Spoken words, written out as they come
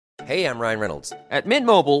Hey, I'm Ryan Reynolds. At Mint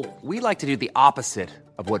Mobile, we like to do the opposite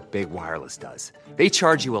of what Big Wireless does. They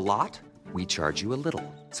charge you a lot, we charge you a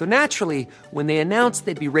little. So naturally, when they announced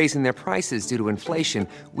they'd be raising their prices due to inflation,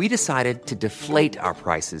 we decided to deflate our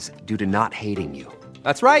prices due to not hating you.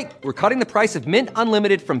 That's right. We're cutting the price of Mint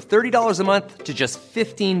Unlimited from $30 a month to just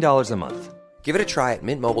 $15 a month. Give it a try at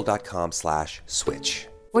mintmobile.com/switch.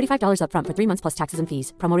 $45 up front for 3 months plus taxes and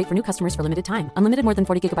fees. Promo rate for new customers for limited time. Unlimited more than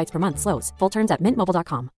 40 gigabytes per month. Slows full terms at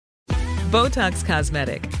mintmobile.com. Botox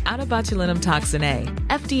Cosmetic, out of botulinum toxin A,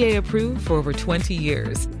 FDA approved for over 20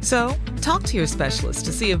 years. So, talk to your specialist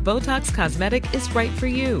to see if Botox Cosmetic is right for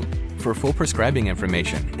you. For full prescribing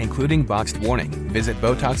information, including boxed warning, visit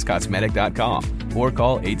BotoxCosmetic.com or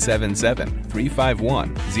call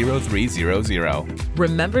 877-351-0300.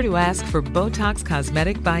 Remember to ask for Botox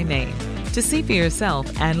Cosmetic by name. To see for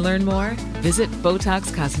yourself and learn more, visit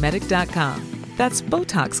BotoxCosmetic.com. That's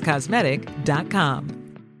BotoxCosmetic.com.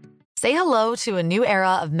 Say hello to a new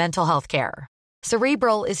era of mental health care.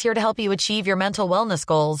 Cerebral is here to help you achieve your mental wellness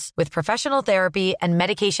goals with professional therapy and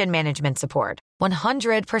medication management support.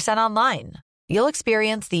 100% online. You'll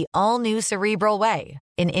experience the all-new Cerebral Way,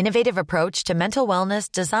 an innovative approach to mental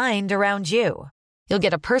wellness designed around you. You'll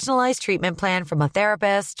get a personalized treatment plan from a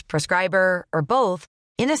therapist, prescriber, or both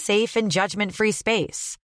in a safe and judgment-free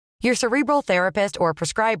space. Your Cerebral therapist or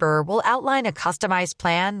prescriber will outline a customized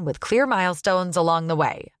plan with clear milestones along the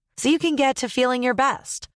way, so you can get to feeling your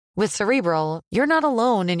best. With Cerebral, you're not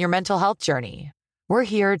alone in your mental health journey. We're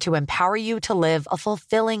here to empower you to live a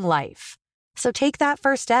fulfilling life. So take that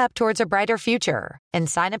first step towards a brighter future and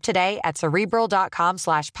sign up today at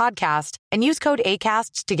Cerebral.com/podcast and use code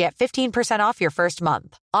ACAST to get 15% off your first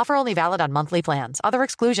month. Offer only valid on monthly plans. Other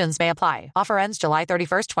exclusions may apply. Offer ends July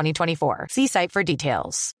 31st, 2024. See site for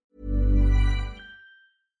details.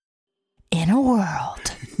 In a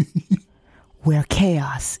world where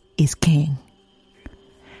chaos is king,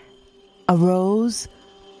 arose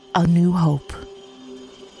a new hope,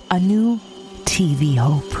 a new TV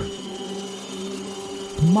hope.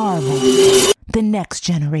 Marvel, the next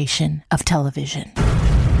generation of television.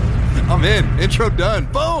 I'm in. Intro done.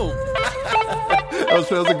 Boom. that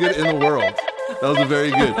was a good In a World. That was a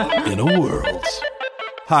very good In a World.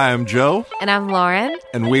 Hi, I'm Joe. And I'm Lauren.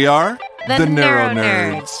 And we are the Neuro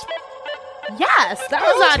Nerds. Yes, that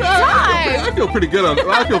was on time. I feel pretty good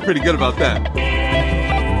about that.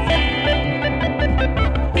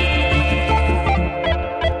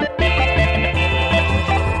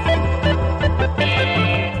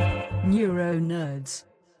 Neuro Nerds.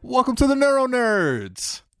 Welcome to the Neuro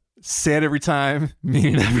Nerds. Say it every time,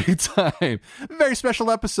 mean it every time. Very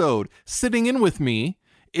special episode. Sitting in with me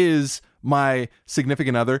is my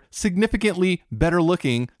significant other, significantly better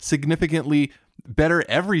looking, significantly better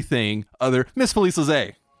everything other, Miss Felisa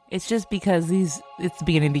Zay. It's just because it's the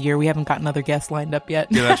beginning of the year. We haven't got another guest lined up yet.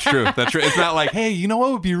 Yeah, that's true. That's true. It's not like, hey, you know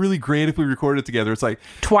what would be really great if we recorded together? It's like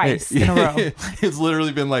twice in a row. It's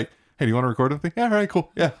literally been like, hey, do you want to record with me? Yeah, all right,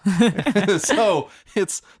 cool. Yeah. So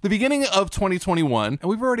it's the beginning of 2021, and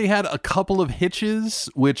we've already had a couple of hitches,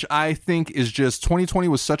 which I think is just 2020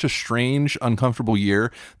 was such a strange, uncomfortable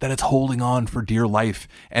year that it's holding on for dear life.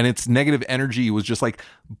 And its negative energy was just like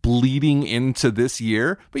bleeding into this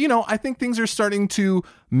year. But, I think things are starting to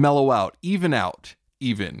mellow out, even,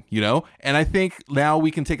 and I think now we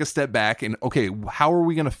can take a step back and, okay, how are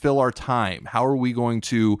we going to fill our time? How are we going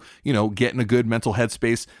to, get in a good mental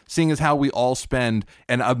headspace, seeing as how we all spend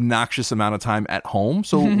an obnoxious amount of time at home?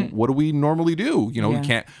 So what do we normally do? You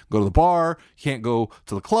can't go to the bar, you can't go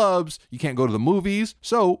to the clubs, you can't go to the movies.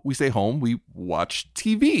 So we stay home, we watch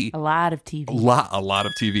TV. A lot of TV. A lot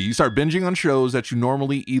of TV. You start binging on shows that you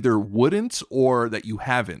normally either wouldn't or that you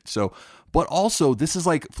haven't. So, but also, this is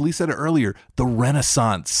like Felice said it earlier, the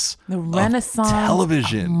renaissance of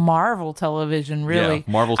television. Of Marvel television, really. Yeah,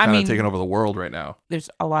 Marvel's kind of taking over the world right now. There's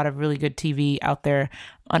a lot of really good TV out there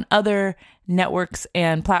on other networks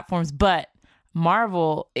and platforms, but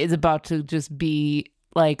Marvel is about to just be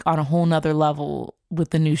like on a whole nother level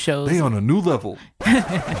with the new shows. They on a new level.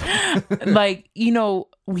 Like,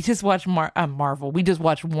 we just watched Marvel. We just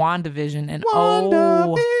watched WandaVision and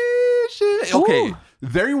Okay,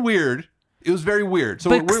 very weird. It was very weird. So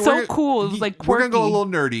but we're cool. It was like quirky. We're going to go a little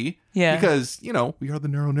nerdy. Yeah. Because, we are the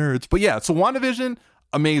Neuro Nerds. But yeah, so WandaVision,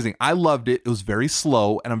 amazing. I loved it. It was very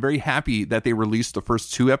slow. And I'm very happy that they released the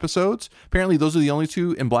first 2 episodes. Apparently, those are the only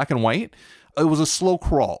 2 in black and white. It was a slow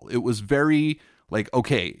crawl. It was very like,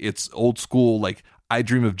 okay, it's old school. Like, I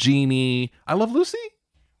Dream of Jeannie. I Love Lucy.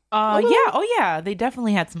 Yeah. They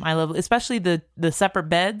definitely had some eye level, especially the separate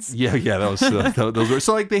beds. Yeah. That was those were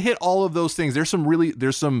so like they hit all of those things. There's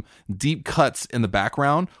some deep cuts in the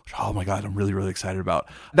background, which, oh my God, I'm really, really excited about.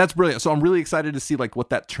 That's brilliant. So I'm really excited to see like what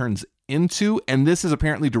that turns into. And this is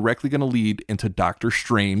apparently directly going to lead into Doctor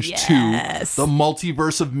Strange 2, the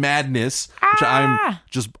Multiverse of Madness, which I'm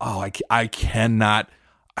just, I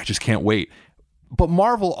just can't wait. But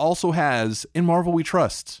Marvel also has, in Marvel We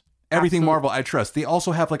Trust. Everything Marvel, I trust. They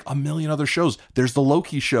also have like a million other shows. There's the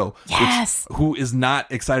Loki show. Yes. Who is not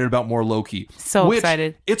excited about more Loki?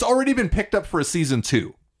 Excited. It's already been picked up for a season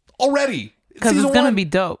 2. Already. Because it's going to be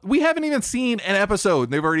dope. We haven't even seen an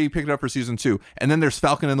episode. They've already picked it up for season 2. And then there's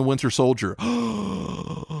Falcon and the Winter Soldier.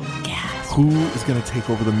 Yes. Who is going to take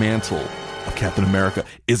over the mantle of Captain America?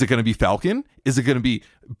 Is it going to be Falcon? Is it going to be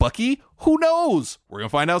Bucky? Who knows? We're going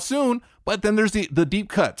to find out soon. But then there's the deep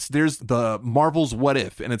cuts. There's the Marvel's What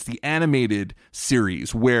If, and it's the animated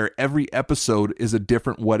series where every episode is a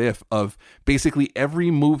different what if of basically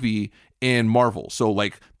every movie in Marvel. So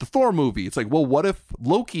like the Thor movie, it's like, well, what if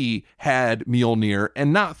Loki had Mjolnir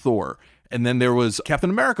and not Thor? And then there was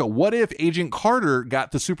Captain America. What if Agent Carter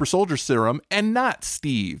got the super soldier serum and not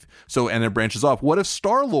Steve? So, and it branches off. What if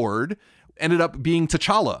Star-Lord ended up being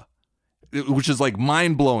T'Challa? Which is like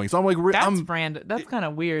mind blowing. So I'm like, that's kind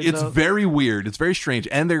of weird. It's very weird. It's very strange.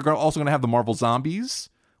 And they're also going to have the Marvel Zombies,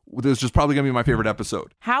 which is probably going to be my favorite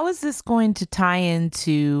episode. How is this going to tie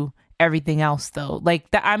into everything else though? Like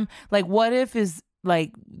that, I'm like, what if is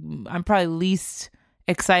like, I'm probably least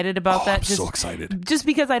excited about that. I'm so excited. Just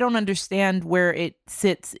because I don't understand where it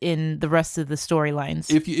sits in the rest of the storylines.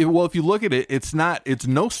 If you look at it, it's no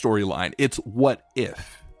storyline. It's what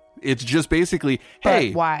if. It's just basically,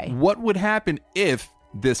 hey, why? What would happen if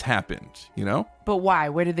this happened? You know? But why?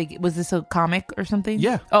 Where did they? Was this a comic or something?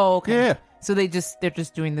 Yeah. Oh, okay. Yeah. So they're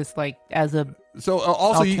just doing this like as a. So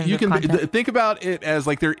also you can content. think about it as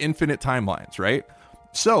like they're infinite timelines, right?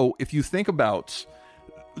 So if you think about,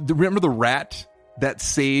 remember the rat that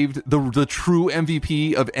saved the true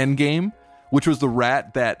MVP of Endgame, which was the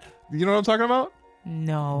rat that, you know what I'm talking about?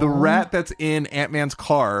 No. The rat that's in Ant-Man's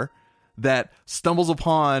car that stumbles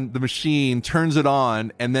upon the machine, turns it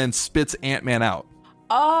on, and then spits Ant-Man out.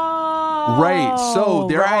 Oh, right. So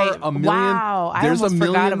there are a million. Wow, I almost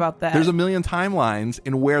forgot about that. There's a million timelines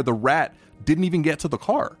in where the rat didn't even get to the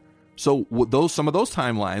car. So some of those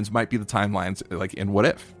timelines might be the timelines like in What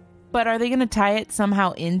If. But are they going to tie it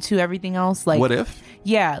somehow into everything else? Like What If?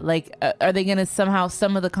 Yeah, like are they going to somehow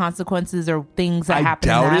some of the consequences or things that happen?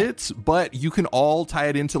 I doubt it, but you can all tie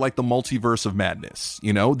it into like the multiverse of madness.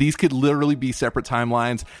 You know, these could literally be separate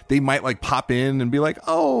timelines. They might like pop in and be like,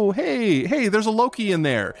 "Oh, hey, there's a Loki in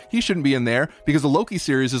there. He shouldn't be in there," because the Loki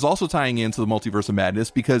series is also tying into the multiverse of madness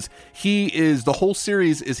because the whole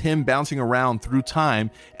series is him bouncing around through time,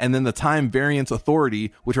 and then the Time Variance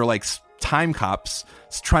Authority, which are like time cops,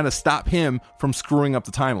 trying to stop him from screwing up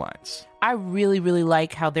the timelines. I really, really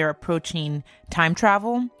like how they're approaching time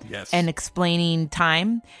travel and explaining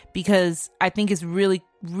time, because I think it's really,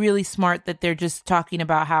 really smart that they're just talking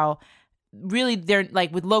about how really they're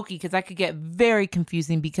like with Loki, because that could get very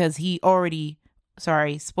confusing because he already,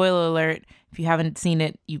 spoiler alert, if you haven't seen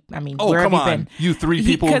it, where have you been? You three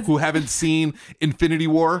people who haven't seen Infinity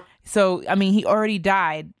War. So, he already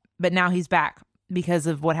died, but now he's back because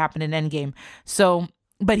of what happened in Endgame. So,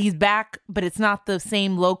 but he's back, but it's not the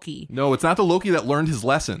same Loki. No, it's not the Loki that learned his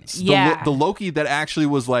lessons. Yeah. The Loki that actually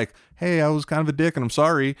was like, hey, I was kind of a dick and I'm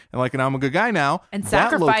sorry. And and I'm a good guy now. And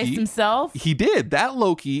sacrificed himself. He did. That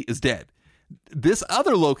Loki is dead. This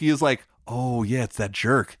other Loki is like, oh yeah, it's that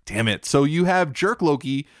jerk. Damn it. So you have jerk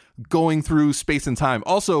Loki going through space and time.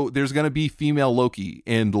 Also, there's going to be female Loki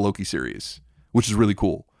in the Loki series, which is really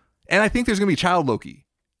cool. And I think there's going to be child Loki.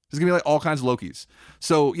 There's going to be like all kinds of Lokis.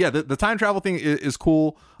 So yeah, the time travel thing is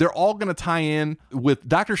cool. They're all going to tie in with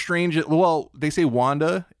Doctor Strange. Well, they say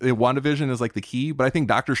WandaVision is like the key, but I think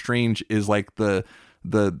Doctor Strange is like the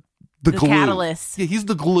glue. Catalyst. Yeah, he's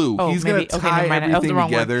the glue. Oh, he's going to tie everything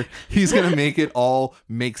together. He's going to make it all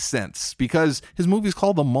make sense because his movie is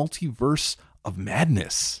called The Multiverse of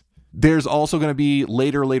Madness. There's also going to be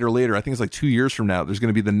later, I think it's like 2 years from now, there's going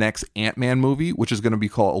to be the next Ant-Man movie, which is going to be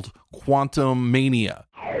called Quantum Mania.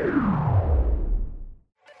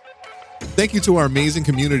 Thank you to our amazing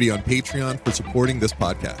community on Patreon for supporting this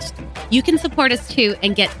podcast. You can support us too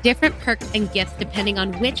and get different perks and gifts depending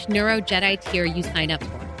on which Neuro Jedi tier you sign up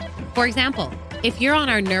for. For example, if you're on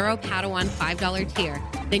our Neuro Padawan $5 tier,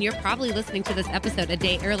 then you're probably listening to this episode a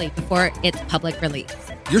day early before its public release.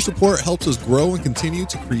 Your support helps us grow and continue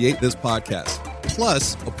to create this podcast.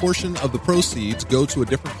 Plus, a portion of the proceeds go to a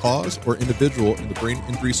different cause or individual in the brain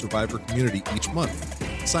injury survivor community each month.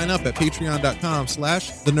 Sign up at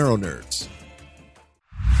patreon.com/theneuronerds.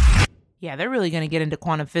 Yeah, they're really going to get into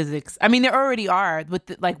quantum physics. I mean, they already are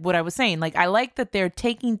with like what I was saying. Like, I like that they're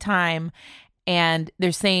taking time and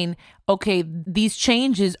they're saying, okay, these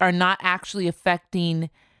changes are not actually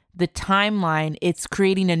affecting the timeline. It's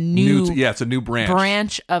creating a new it's a new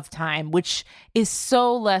branch of time, which is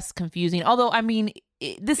so less confusing. Although, I mean,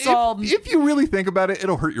 if you really think about it,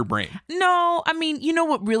 it'll hurt your brain. No, I mean, you know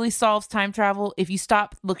what really solves time travel? If you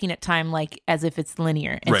stop looking at time like as if it's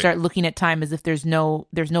linear and start looking at time as if there's no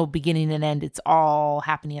beginning and end. It's all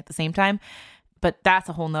happening at the same time. But that's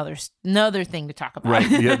a whole nother thing to talk about. Right.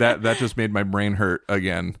 Yeah, that just made my brain hurt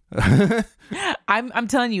again. I'm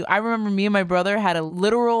telling you, I remember me and my brother had a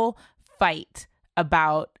literal fight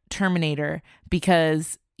about Terminator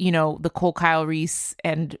because, you know, the Cole Kyle Reese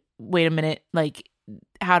and wait a minute, like,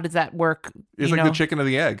 how does that work? It's like the chicken or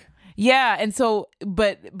the egg. Yeah, and so,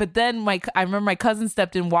 but then I remember my cousin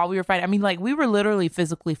stepped in while we were fighting. I mean, like, we were literally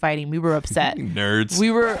physically fighting. We were upset. Nerds. We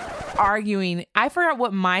were arguing. I forgot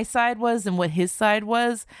what my side was and what his side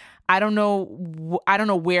was. I don't know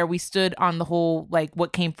where we stood on the whole, like,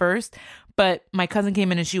 what came first. But my cousin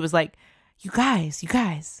came in and she was like, you guys,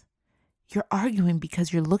 you're arguing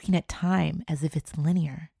because you're looking at time as if it's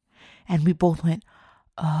linear. And we both went,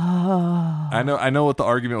 oh. I know what the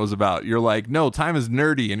argument was about. You're like, no, time is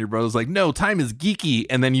nerdy. And your brother's like, no, time is geeky.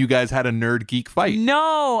 And then you guys had a nerd geek fight.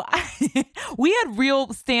 No, we had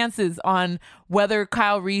real stances on whether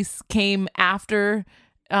Kyle Reese came after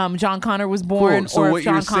John Connor was born, so or what if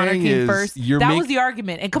John you're Connor saying came is first. That was the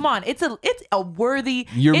argument. And come on, it's a worthy.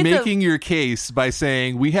 You're making your case by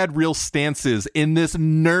saying we had real stances in this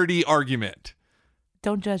nerdy argument.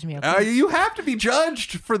 Don't judge me, okay? You have to be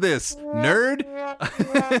judged for this, nerd.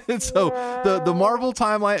 So the Marvel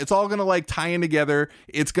timeline, it's all going to like tie in together.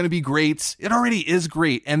 It's going to be great. It already is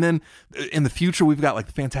great. And then in the future, we've got like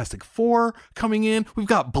the Fantastic Four coming in. We've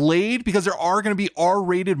got Blade, because there are going to be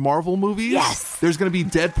R-rated Marvel movies. Yes. There's going to be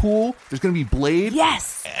Deadpool. There's going to be Blade.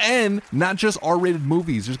 Yes. And not just R-rated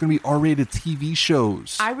movies. There's going to be R-rated TV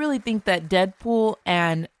shows. I really think that Deadpool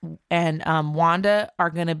and Wanda are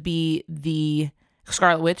going to be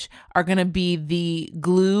Scarlet Witch are going to be the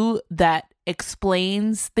glue that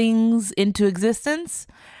explains things into existence,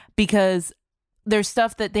 because there's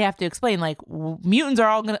stuff that they have to explain. Like, mutants are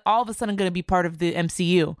all of a sudden going to be part of the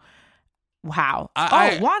MCU. Wow.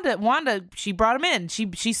 Wanda, she brought him in.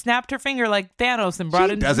 She snapped her finger like Thanos and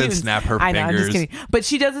brought in mutants. She doesn't snap her fingers. I know, I'm just kidding. But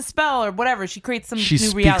she does a spell or whatever. She creates some she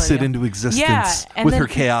new reality. She speaks it into existence with her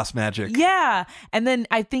chaos magic. Yeah. And then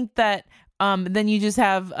I think that then you just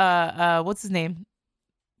have what's his name?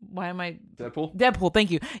 Why am I Deadpool? Thank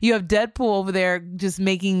you. You have Deadpool over there just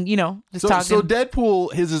making, just talking. So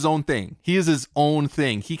Deadpool is his own thing. He is his own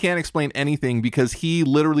thing. He can't explain anything because he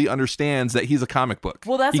literally understands that he's a comic book.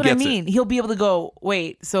 Well, that's what I mean. He'll be able to go,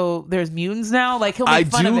 wait, so there's mutants now? Like, he'll make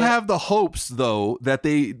fun of it. I do have the hopes, though, that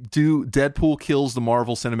they do Deadpool kills the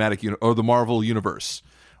Marvel Cinematic or the Marvel Universe.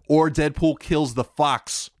 Or Deadpool kills the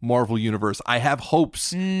Fox Marvel Universe. I have hopes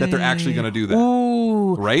that they're actually going to do that.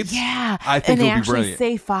 Ooh, right? Yeah. I think it'll be brilliant. And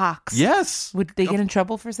say Fox. Yes. Would they get in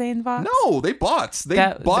trouble for saying Fox? No, they bought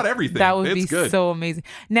everything. That would be good. So amazing.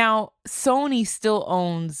 Now, Sony still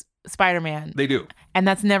owns Spider-Man. They do. And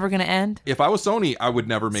that's never going to end? If I was Sony, I would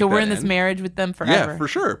never make that So we're in end. this marriage with them forever? Yeah, for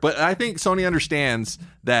sure. But I think Sony understands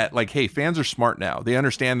that, like, hey, fans are smart now. They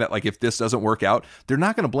understand that, like, if this doesn't work out, they're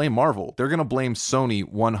not going to blame Marvel. They're going to blame Sony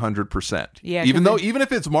 100%. Yeah. Even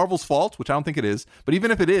if it's Marvel's fault, which I don't think it is, but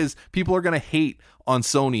even if it is, people are going to hate on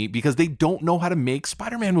Sony because they don't know how to make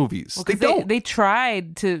Spider-Man movies. Well, they don't. They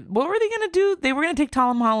tried to... What were they going to do? They were going to take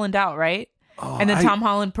Tom Holland out, right? And then Tom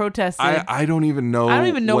Holland protested. I don't even know. I don't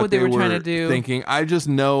even know what they were trying to do. Thinking. I just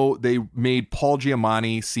know they made Paul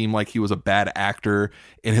Giamatti seem like he was a bad actor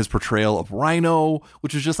in his portrayal of Rhino,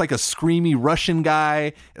 which is just like a screamy Russian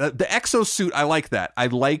guy. The exosuit, I like that. I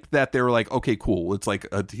like that they were like, okay, cool. It's like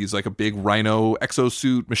he's like a big Rhino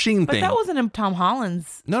exosuit machine thing. But that wasn't in Tom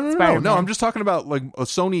Holland's. No. I'm just talking about like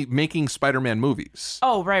Sony making Spider-Man movies.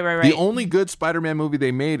 Oh, right. The only good Spider-Man movie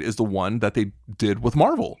they made is the one that they did with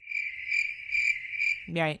Marvel.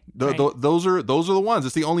 Right. Those are the ones.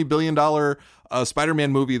 It's the only $1 billion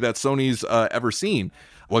Spider-Man movie that Sony's ever seen.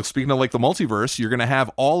 Well, speaking of like the multiverse, you're going to have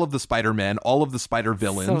all of the Spider-Men, all of the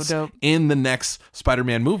Spider-Villains in the next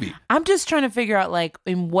Spider-Man movie. I'm just trying to figure out, like,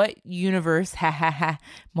 in what universe,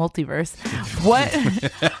 multiverse, what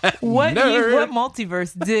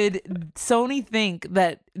multiverse did Sony think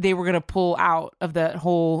that they were going to pull out of that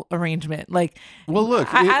whole arrangement? Like, well,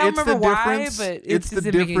 look, I don't remember why, but it's the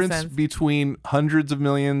difference between hundreds of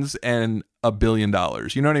millions and $1 billion.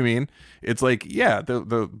 You know what I mean? It's like, yeah,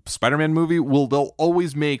 the Spider-Man movie they'll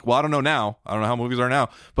always make, well, I don't know now. I don't know how movies are now,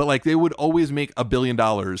 but like they would always make $1 billion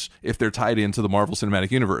if they're tied into the Marvel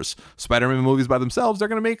Cinematic Universe. Spider-Man movies by themselves, they're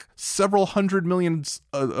going to make several $100 million.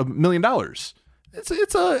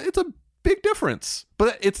 It's a big difference,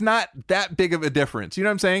 but it's not that big of a difference. You know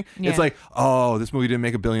what I'm saying? Yeah. It's like, oh, this movie didn't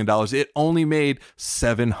make $1 billion. It only made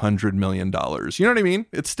 $700 million. You know what I mean?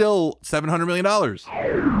 It's still $700 million.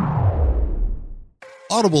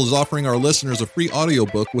 Audible is offering our listeners a free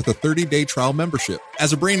audiobook with a 30-day trial membership.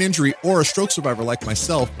 As a brain injury or a stroke survivor like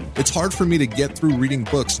myself, it's hard for me to get through reading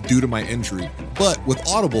books due to my injury. But with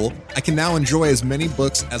Audible, I can now enjoy as many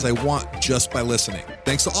books as I want just by listening.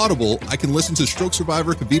 Thanks to Audible, I can listen to stroke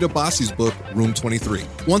survivor Kavita Basi's book, Room 23.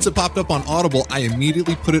 Once it popped up on Audible, I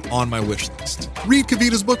immediately put it on my wish list. Read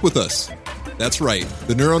Kavita's book with us. That's right,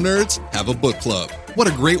 the Neuro Nerds have a book club. What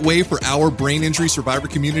a great way for our brain injury survivor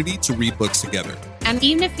community to read books together. And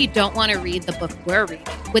even if you don't want to read the book we're reading,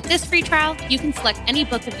 with this free trial, you can select any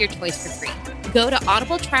book of your choice for free. Go to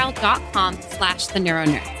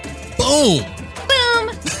audibletrial.com/theneuronerds. Boom! Boom!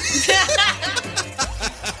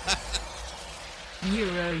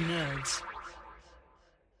 Neuro Nerds.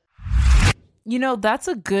 You know, that's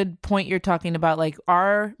a good point you're talking about. Like,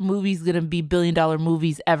 are movies going to be $1 billion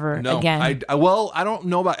movies ever again? I don't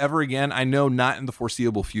know about ever again. I know not in the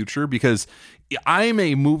foreseeable future, because I'm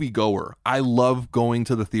a movie goer. I love going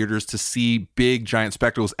to the theaters to see big, giant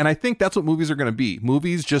spectacles. And I think that's what movies are going to be.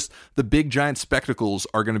 Movies, just the big, giant spectacles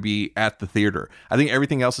are going to be at the theater. I think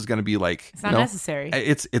everything else is going to be like... It's not necessary.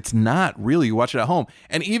 It's not really. You watch it at home.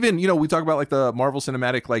 And even, we talk about like the Marvel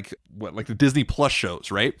Cinematic, like the Disney Plus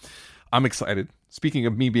shows, right? I'm excited. Speaking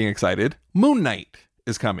of me being excited, Moon Knight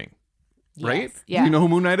is coming, right? Yeah. Do you know who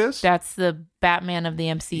Moon Knight is? That's the Batman of the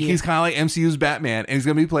MCU. He's kind of like MCU's Batman, and he's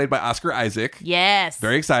going to be played by Oscar Isaac. Yes.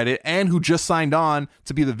 Very excited. And who just signed on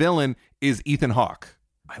to be the villain is Ethan Hawke.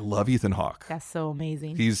 I love Ethan Hawke. That's so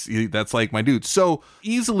amazing. That's like my dude. So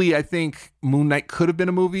easily, I think Moon Knight could have been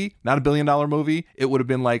a movie, not $1 billion movie. It would have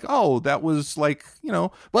been like, oh, that was like,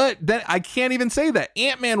 but then I can't even say that.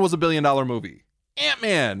 Ant-Man was $1 billion movie.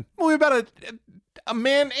 Ant-Man, movie about a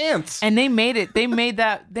man ants, and they made it. They made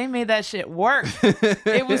that shit work.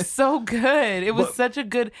 It was so good. It was such a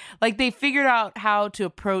good, like, they figured out how to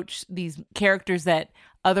approach these characters that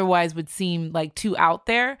otherwise would seem like too out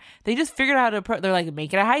there. They just figured out how to approach. They're like,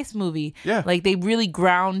 make it a heist movie. Yeah, like they really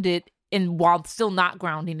ground it. And while still not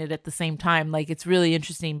grounding it at the same time, like, it's really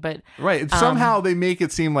interesting. But right, somehow they make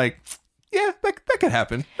it seem like, yeah, that could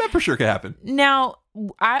happen. That for sure could happen. Now,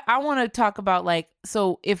 I want to talk about, like,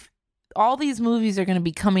 so if all these movies are going to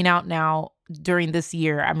be coming out now during this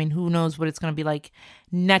year, I mean, who knows what it's going to be like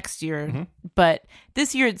next year. Mm-hmm. But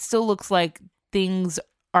this year, it still looks like things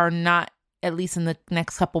are not, at least in the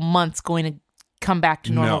next couple months, going to come back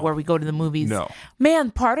to normal where we go to the movies. No. Man,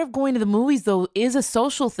 part of going to the movies, though, is a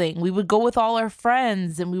social thing. We would go with all our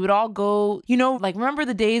friends and we would all go, like, remember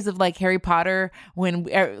the days of like Harry Potter when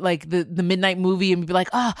like the midnight movie, and we'd be like,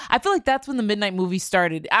 I feel like that's when the midnight movie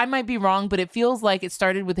started. I might be wrong, but it feels like it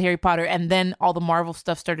started with Harry Potter and then all the Marvel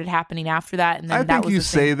stuff started happening after that. And then I think you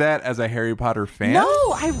say that as a Harry Potter fan. No,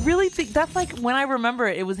 I really think that's like when I remember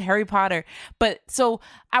it was Harry Potter. But so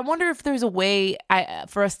I wonder if there's a way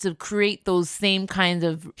for us to create those same kinds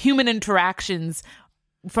of human interactions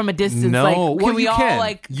from a distance. No, like, can we all can.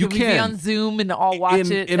 Like, can we be on Zoom and all watch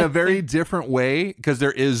it in a very different way? Because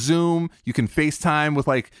there is Zoom. You can FaceTime with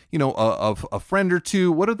like a friend or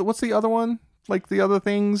two. What's the other one? Like the other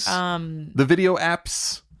things? The video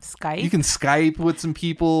apps. Skype. You can Skype with some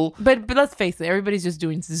people, but let's face it, everybody's just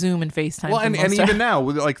doing Zoom and FaceTime. Well, and even now,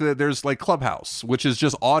 like there's like Clubhouse, which is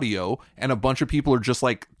just audio, and a bunch of people are just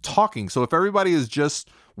like talking. So if everybody is just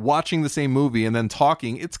watching the same movie and then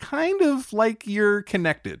talking, it's kind of like you're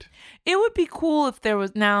connected. It would be cool if there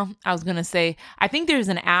was. Now, I was gonna say, I think there's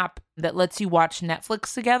an app that lets you watch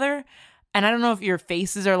Netflix together. And I don't know if your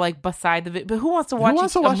faces are like beside the video, but who wants to watch a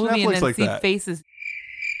movie Netflix and then like see that? Faces?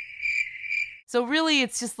 So really,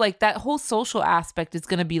 it's just like that whole social aspect is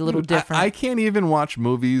going to be a little different. I can't even watch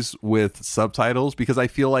movies with subtitles because I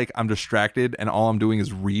feel like I'm distracted and all I'm doing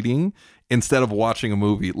is reading instead of watching a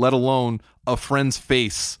movie, let alone a friend's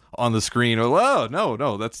face on the screen. Oh,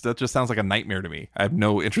 no, that just sounds like a nightmare to me. I have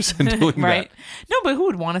no interest in doing right. that. No, but who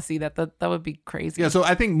would want to see that? That would be crazy. Yeah, so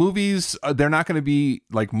I think movies, they're not going to be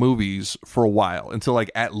like movies for a while until like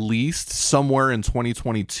at least somewhere in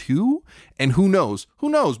 2022. And who knows?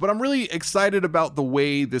 But I'm really excited about the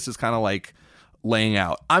way this is kind of like laying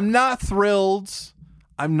out. I'm not thrilled.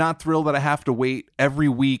 I'm not thrilled that I have to wait every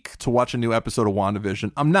week to watch a new episode of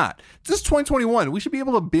WandaVision. I'm not. This is 2021. We should be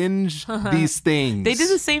able to binge these things. They did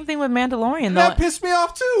the same thing with Mandalorian, though. That pissed me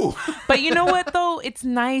off, too. But you know what, though? It's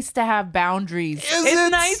nice to have boundaries.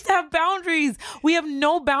 It's nice to have boundaries. We have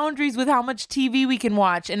no boundaries with how much TV we can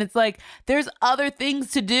watch. And it's like, there's other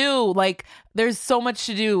things to do. Like, there's so much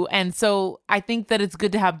to do. And so I think that it's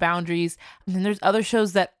good to have boundaries. And then there's other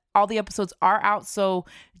shows that all the episodes are out. So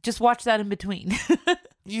just watch that in between.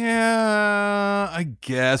 Yeah, I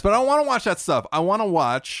guess. But I don't want to watch that stuff. I want to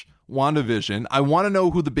watch WandaVision. I want to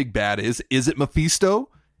know who the big bad is. Is it Mephisto?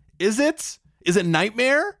 Is it? Is it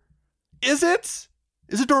Nightmare? Is it?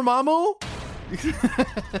 Is it Dormammu?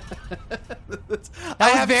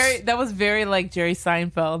 That was very like Jerry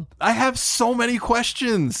Seinfeld. I have so many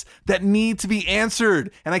questions that need to be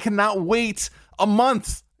answered, and I cannot wait a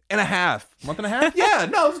month and a half. Month and a half? Yeah,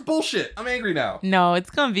 no, it's bullshit. I'm angry now. No, it's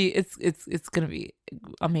gonna be gonna be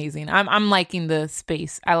amazing. I'm liking the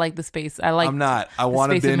space. I like the space. I'm not. I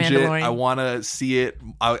want to binge it. I want to see it.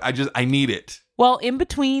 I need it. Well, in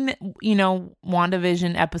between,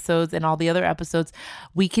 WandaVision episodes and all the other episodes,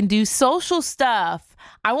 we can do social stuff.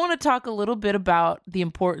 I want to talk a little bit about the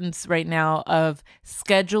importance right now of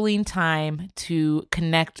scheduling time to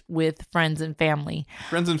connect with friends and family.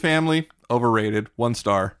 Friends and family, overrated, 1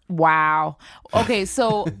 star. Wow. Okay,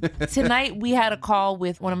 so tonight we had a call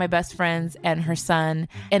with one of my best friends and her son,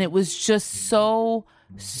 and it was just so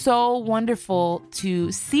wonderful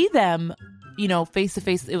to see them, face to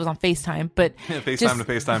face. It was on FaceTime, but FaceTime to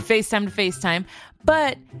FaceTime.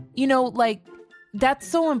 But, that's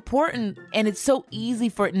so important, and it's so easy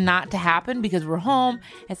for it not to happen because we're home.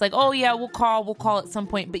 It's like, oh yeah, we'll call at some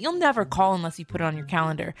point, but you'll never call unless you put it on your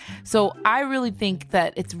calendar. So I really think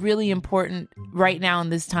that it's really important right now in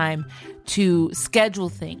this time to schedule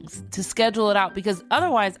things, to schedule it out, because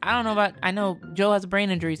otherwise, I know Joe has a brain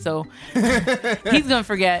injury, so he's going to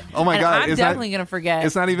forget. Oh my God. I'm definitely going to forget.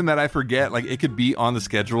 It's not even that I forget. Like, it could be on the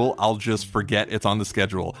schedule. I'll just forget it's on the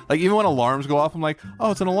schedule. Like, even when alarms go off, I'm like,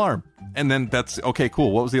 oh, it's an alarm. And then that's, okay,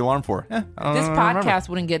 cool. What was the alarm for? This podcast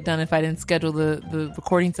wouldn't get done if I didn't schedule the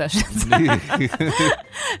recording sessions.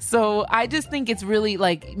 So I just think it's really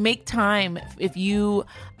make time. If you,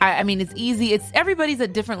 it's easy. Everybody's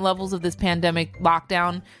at different levels of this pandemic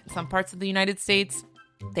lockdown. Some parts of the United States,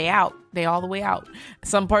 they all the way out.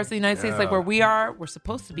 Some parts of the United States, like where we are, we're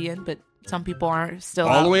supposed to be in, but some people aren't still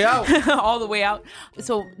all the way out. All the way out.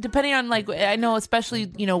 So depending on I know, especially,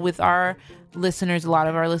 with our listeners, a lot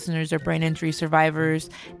of our listeners are brain injury survivors,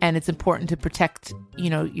 and it's important to protect,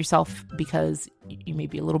 yourself, because you may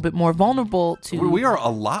be a little bit more vulnerable to... We are a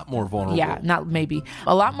lot more vulnerable. Yeah, not maybe.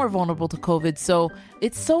 A lot more vulnerable to COVID. So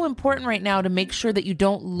it's so important right now to make sure that you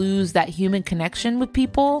don't lose that human connection with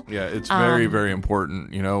people. Yeah, it's very, very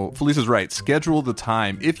important. Felisa's right. Schedule the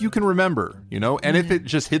time if you can remember, and if it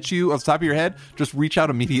just hits you on the top of your head, just reach out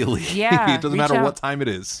immediately. Yeah. It doesn't matter what time it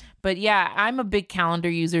is. But yeah, I'm a big calendar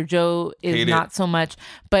user. Joe is not so much.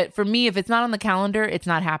 But for me, if it's not on the calendar, it's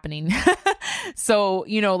not happening. So,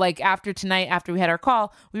 after tonight, after we had our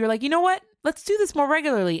call, we were like, you know what? Let's do this more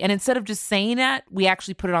regularly. And instead of just saying that, we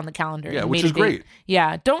actually put it on the calendar. Yeah, which is great.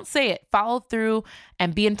 Yeah, don't say it. Follow through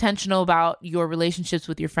and be intentional about your relationships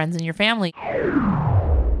with your friends and your family.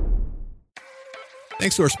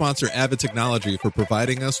 Thanks to our sponsor, Avid Technology, for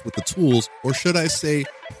providing us with the tools, or should I say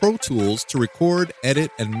pro tools, to record, edit,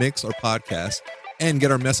 and mix our podcast and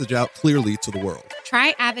get our message out clearly to the world.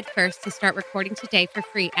 Try Avid first to start recording today for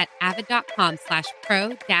free at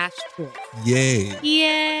avid.com/pro-tools.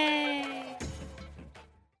 Yay.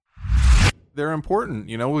 They're important,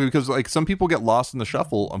 because some people get lost in the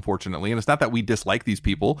shuffle, unfortunately. And it's not that we dislike these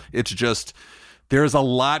people. It's just... there's a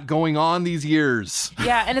lot going on these years.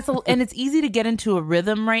 Yeah, and it's easy to get into a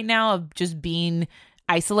rhythm right now of just being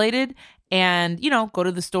isolated and, go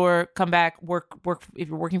to the store, come back, work. If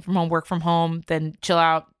you're working from home, work from home, then chill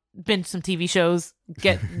out, binge some TV shows,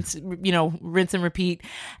 get, rinse and repeat.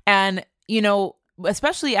 And,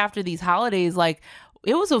 especially after these holidays,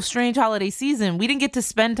 it was a strange holiday season. We didn't get to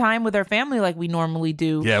spend time with our family like we normally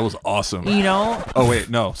do. Yeah, it was awesome. Oh, wait,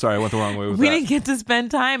 no. Sorry, I went the wrong way with we that. We didn't get to spend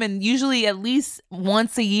time. And usually at least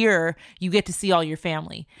once a year, you get to see all your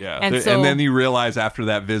family. Yeah. And then you realize after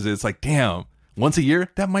that visit, it's like, damn, once a year?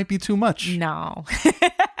 That might be too much. No.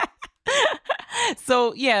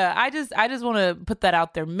 So yeah, I just want to put that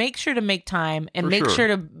out there. Make sure to make time and make sure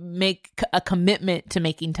to make a commitment to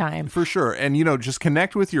making time. For sure. And, just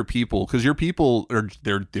connect with your people, because your people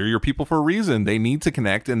they're your people for a reason. They need to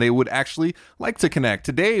connect, and they would actually like to connect.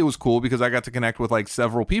 Today it was cool because I got to connect with like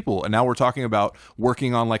several people, and now we're talking about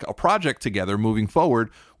working on like a project together moving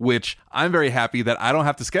forward, which I'm very happy that I don't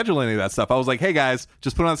have to schedule any of that stuff. I was like, hey guys,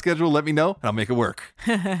 just put on a schedule, let me know, and I'll make it work.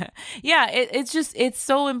 Yeah, it's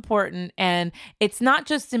so important, and it's not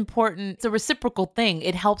just important, it's a reciprocal thing.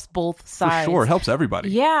 It helps both sides. For sure, it helps everybody.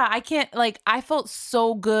 Yeah, I felt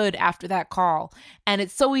so good after that call, and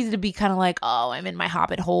it's so easy to be kind of like, oh, I'm in my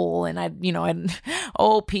hobbit hole, and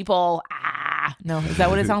people, no, is that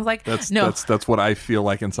what it sounds like? That's what I feel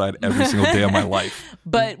like inside every single day of my life.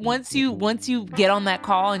 But once you get on that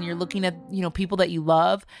call and you're looking at, people that you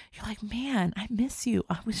love, you're like, man, I miss you.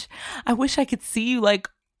 I wish I could see you like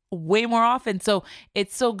way more often. So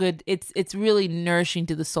it's so good. It's really nourishing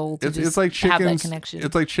to the soul to it's like have that connection.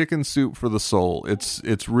 It's like chicken soup for the soul.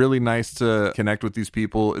 It's really nice to connect with these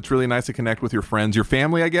people. It's really nice to connect with your friends, your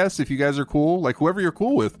family, I guess, if you guys are cool, like whoever you're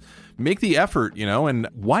cool with. Make the effort, and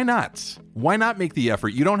why not? Why not make the effort?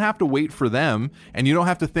 You don't have to wait for them, and you don't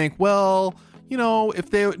have to think, well,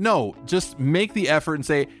 just make the effort and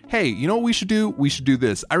say, hey, you know what we should do? We should do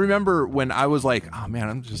this. I remember when I was like, oh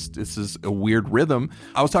man, this is a weird rhythm.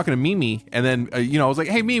 I was talking to Mimi, and then, I was like,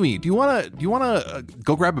 hey, Mimi, do you want to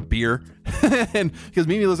go grab a beer? And because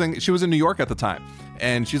Mimi she was in New York at the time.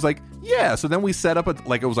 And she's like, yeah. So then we set up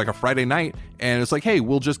it was like a Friday night, and it's like, hey,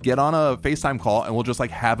 we'll just get on a FaceTime call and we'll just like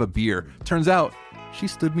have a beer. Turns out she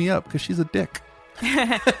stood me up because she's a dick.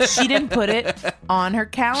 She didn't put it on her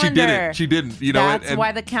calendar. She didn't. That's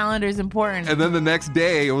why the calendar is important. And then the next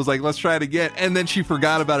day, it was like, let's try it again. And then she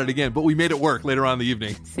forgot about it again. But we made it work later on in the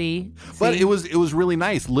evening. See? But it was really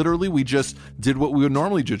nice. Literally, we just did what we would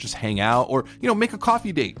normally do, just hang out or, make a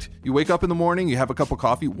coffee date. You wake up in the morning, you have a cup of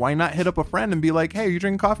coffee. Why not hit up a friend and be like, hey, are you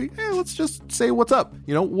drinking coffee? Hey, let's just say what's up.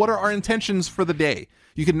 What are our intentions for the day?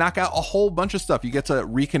 You can knock out a whole bunch of stuff. You get to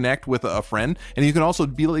reconnect with a friend, and you can also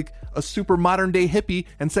be like a super modern day hippie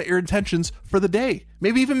and set your intentions for the day.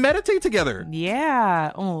 Maybe even meditate together.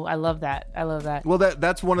 Yeah. Oh, I love that. Well,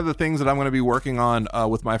 that's one of the things that I'm going to be working on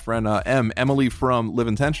with my friend Emily from Live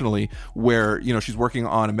Intentionally, where, she's working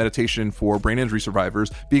on a meditation for brain injury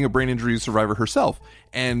survivors, being a brain injury survivor herself.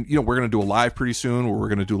 And, we're going to do a live pretty soon where we're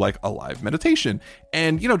going to do like a live meditation.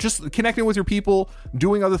 And, just connecting with your people,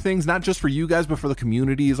 doing other things, not just for you guys, but for the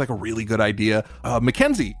community is like a really good idea.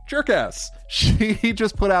 Mackenzie, jerkass. She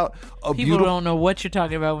just put out a People don't know what you're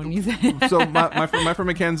talking about when you say it. So my friend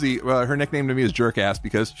Mackenzie, her nickname to me is Jerkass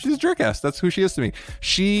because she's a jerkass. That's who she is to me.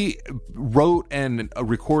 She wrote and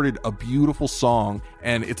recorded a beautiful song,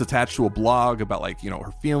 and it's attached to a blog about like,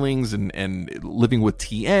 her feelings and living with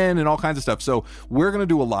TN and all kinds of stuff. So we're going to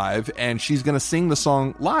do a live, and she's going to sing the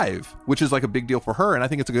song live, which is like a big deal for her. And I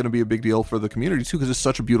think it's going to be a big deal for the community too, because it's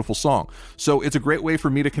such a beautiful song. So it's a great way for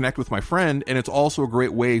me to connect with my friend. And it's also a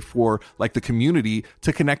great way for like the community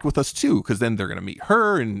to connect with us too, because then they're going to meet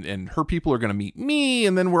her and her people are going to meet me.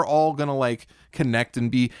 And then we're all going to like connect and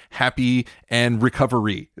be happy and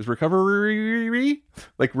recovery. Is recovery?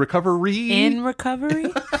 Like recovery? In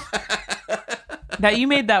recovery? That you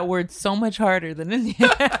made that word so much harder than in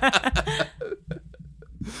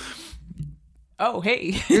Oh,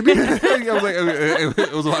 hey. I was like,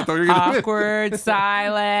 it was what I thought you were going to Awkward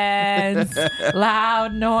silence,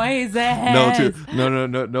 loud noises.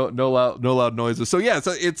 No loud noises. So yeah,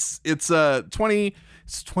 so it's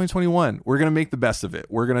 2021. We're going to make the best of it.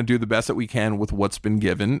 We're going to do the best that we can with what's been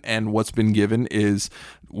given. And what's been given is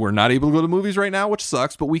we're not able to go to movies right now, which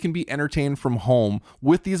sucks, but we can be entertained from home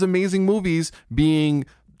with these amazing movies being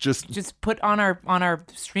just put on our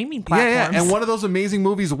streaming platforms. Yeah. And one of those amazing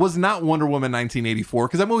movies was not Wonder Woman 1984,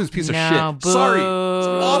 because that movie's a piece of shit. Boo. Sorry. It's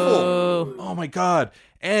awful. Oh my God.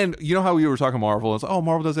 And you know how we were talking Marvel? It's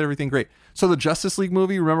Marvel does everything great. So the Justice League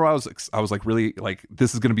movie, remember I was like really like,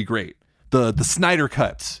 this is going to be great. The Snyder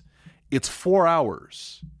Cut. It's 4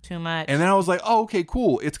 hours. Too much. And then I was like, oh, okay,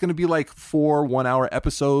 cool. It's going to be like 4 1-hour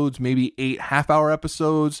episodes, maybe 8 half-hour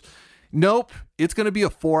episodes. Nope. It's going to be a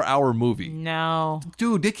 4-hour movie. No.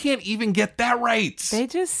 Dude, they can't even get that right.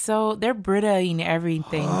 They're Brita-ing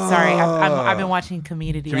everything. Sorry, I've been watching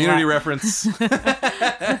Community reference.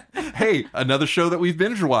 Hey, another show that we've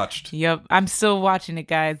binge watched. Yep. I'm still watching it,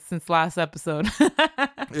 guys, since last episode.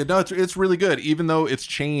 No, it's really good. Even though it's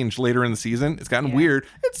changed later in the season, it's gotten weird.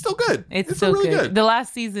 It's still good. It's still really good. The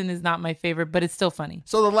last season is not my favorite, but it's still funny.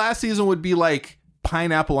 So the last season would be like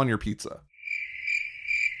pineapple on your pizza.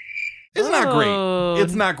 It's not great.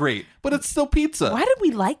 It's not great, but it's still pizza. Why did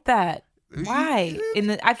we like that? Why?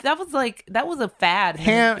 That was a fad.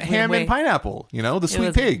 Ham and pineapple, the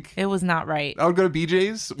sweet pig. It was not right. I would go to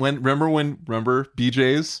BJ's remember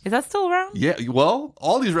BJ's? Is that still around? Yeah, well,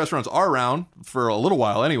 all these restaurants are around for a little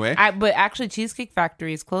while anyway. But actually Cheesecake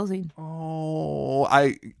Factory is closing. Oh,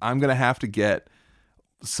 I'm going to have to get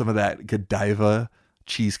some of that Godiva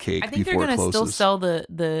cheesecake. I think before they're going to still sell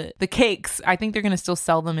the cakes. I think they're going to still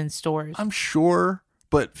sell them in stores. I'm sure,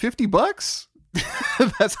 but $50?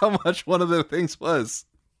 That's how much one of the things was.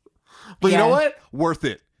 But You know what? Worth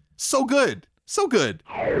it. So good. So good.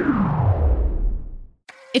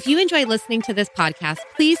 If you enjoy listening to this podcast,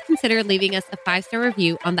 please consider leaving us a 5-star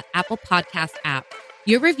review on the Apple Podcast app.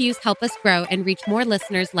 Your reviews help us grow and reach more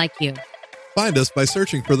listeners like you. Find us by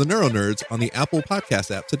searching for the Neuro Nerds on the Apple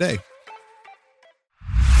Podcast app today.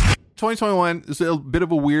 2021 is a bit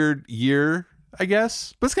of a weird year, I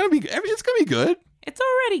guess, but it's gonna be good. It's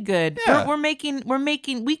already good. Yeah.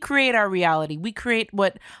 We create our reality. We create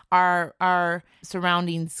what our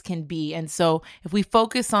surroundings can be. And so if we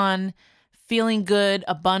focus on feeling good,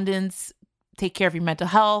 abundance, take care of your mental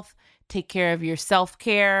health, take care of your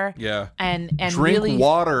self-care. Yeah. And drink really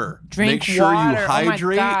water. Make sure you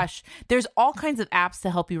hydrate. Oh my gosh. There's all kinds of apps to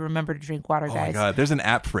help you remember to drink water, guys. Oh my God. There's an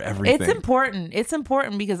app for everything. It's important. It's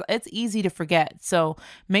important because it's easy to forget. So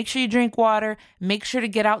make sure you drink water. Make sure to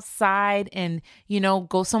get outside and,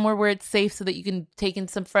 go somewhere where it's safe so that you can take in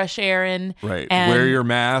some fresh air in. Right. And wear your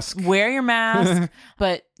mask.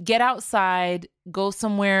 But get outside. Go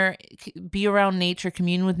somewhere, be around nature,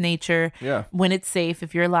 commune with nature. Yeah. When it's safe,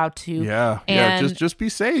 if you're allowed to. Yeah. Just be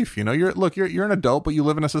safe. You're an adult, but you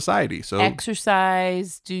live in a society. So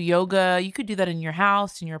exercise, do yoga. You could do that in your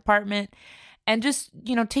house, in your apartment, and just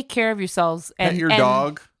take care of yourselves. And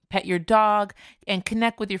pet your dog, and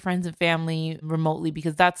connect with your friends and family remotely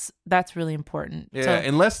because that's really important. Yeah. So,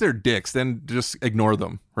 unless they're dicks, then just ignore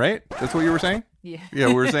them. Right? That's what you were saying. Yeah. Yeah,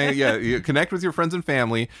 we were saying, you connect with your friends and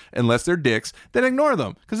family, unless they're dicks, then ignore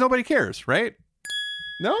them, because nobody cares, right?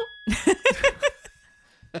 No?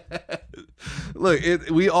 Look,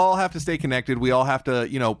 we all have to stay connected. We all have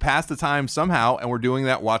to, pass the time somehow, and we're doing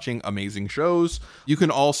that watching amazing shows. You can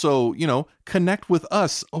also, connect with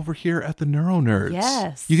us over here at the Neuro Nerds.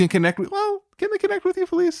 Yes. You can connect with, can they connect with you,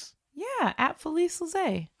 Felice? Yeah, at Felice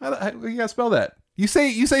Lizay. How you gotta spell that? You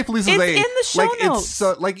say Felice Lizay. It's in the show notes. It's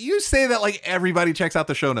so, you say that like everybody checks out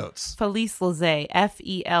the show notes. Felice Lizay,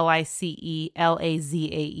 FeliceLazae.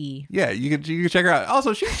 Yeah, you can check her out.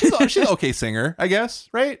 Also, she's an okay singer, I guess,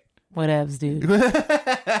 right? Whatevs, dude.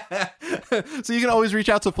 So you can always reach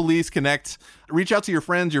out to Felice, reach out to your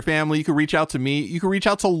friends, your family. You can reach out to me. You can reach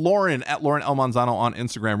out to Lauren at Lauren L. Manzano on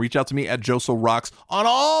Instagram. Reach out to me at Joso Rocks on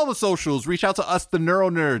all the socials. Reach out to us, the Neuro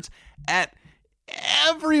Nerds, at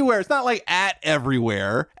everywhere. It's not like at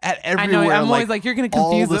everywhere. At everywhere. I know. I'm always like, you're going to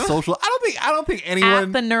confuse all the them. Social. I don't think anyone.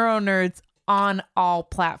 At the Neuro Nerds on all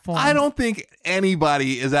platforms. I don't think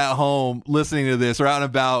anybody is at home listening to this or out and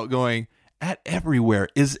about going, at everywhere.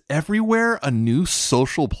 Is everywhere a new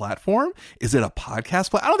social platform? Is it a podcast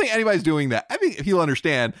I don't think anybody's doing that. I think people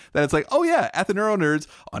understand that it's like, oh yeah, at the Neuro Nerds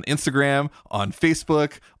on Instagram, on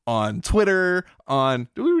Facebook, on Twitter, on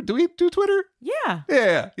do we do Twitter? Yeah.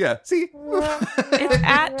 Yeah. See? It's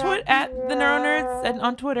at the Neuro Nerds and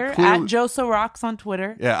on Twitter. At Joso Rocks on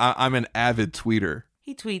Twitter. Yeah, I'm an avid tweeter.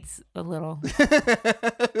 He tweets a little.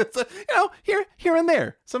 It's, here and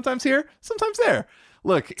there. Sometimes here, sometimes there.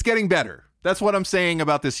 Look, it's getting better. That's what I'm saying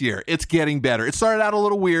about this year. It's getting better. It started out a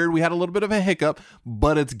little weird. We had a little bit of a hiccup,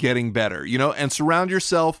 but it's getting better, and surround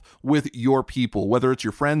yourself with your people, whether it's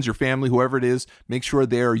your friends, your family, whoever it is. Make sure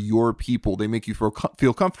they're your people. They make you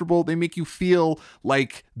feel comfortable. They make you feel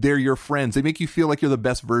like they're your friends. They make you feel like you're the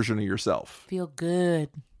best version of yourself. Feel good.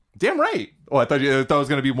 Damn right. Oh, I thought it was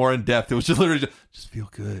going to be more in depth. It was just literally just feel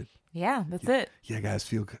good. Yeah, that's it. Yeah, guys,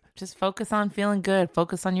 feel good. Just focus on feeling good.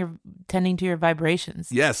 Focus on tending to your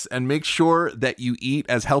vibrations. Yes, and make sure that you eat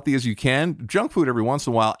as healthy as you can. Junk food every once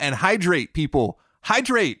in a while. And hydrate, people.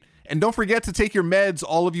 Hydrate. And don't forget to take your meds,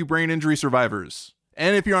 all of you brain injury survivors.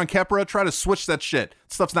 And if you're on Keppra, try to switch that shit.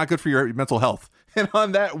 Stuff's not good for your mental health. And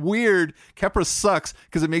on that weird, Keppra sucks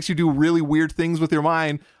because it makes you do really weird things with your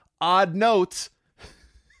mind. Odd note.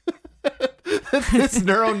 This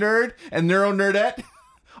Neuro Nerd and Neuro Nerdette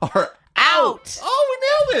are out. Oh,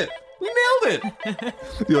 we nailed it.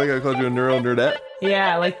 You like I called you a Neuro Nerdette?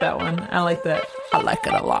 Yeah, I like that one. I like that. I like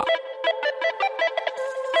it a lot.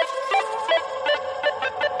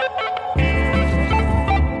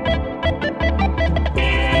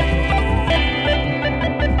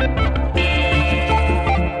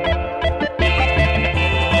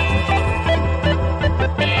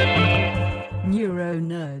 Neuro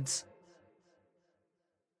Nerds.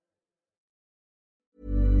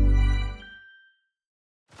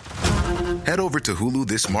 Head over to Hulu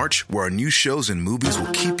this March, where our new shows and movies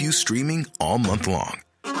will keep you streaming all month long.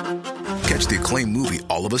 Catch the acclaimed movie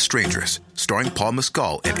All of Us Strangers, starring Paul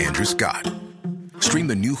Mescal and Andrew Scott. Stream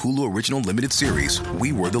the new Hulu original limited series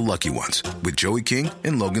We Were the Lucky Ones with Joey King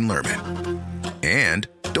and Logan Lerman. And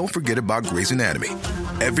don't forget about Grey's Anatomy.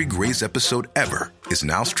 Every Grey's episode ever is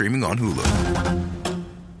now streaming on Hulu.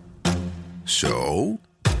 So,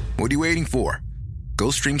 what are you waiting for?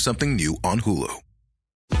 Go stream something new on Hulu.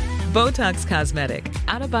 Botox Cosmetic,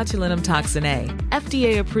 out of botulinum toxin A,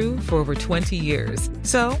 FDA approved for over 20 years.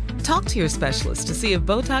 So, talk to your specialist to see if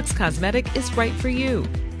Botox Cosmetic is right for you.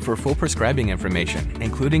 For full prescribing information,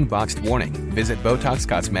 including boxed warning, visit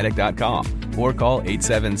BotoxCosmetic.com or call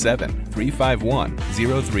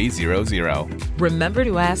 877-351-0300. Remember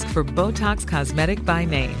to ask for Botox Cosmetic by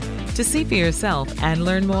name. To see for yourself and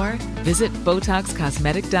learn more, visit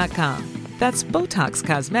BotoxCosmetic.com. That's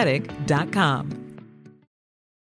BotoxCosmetic.com.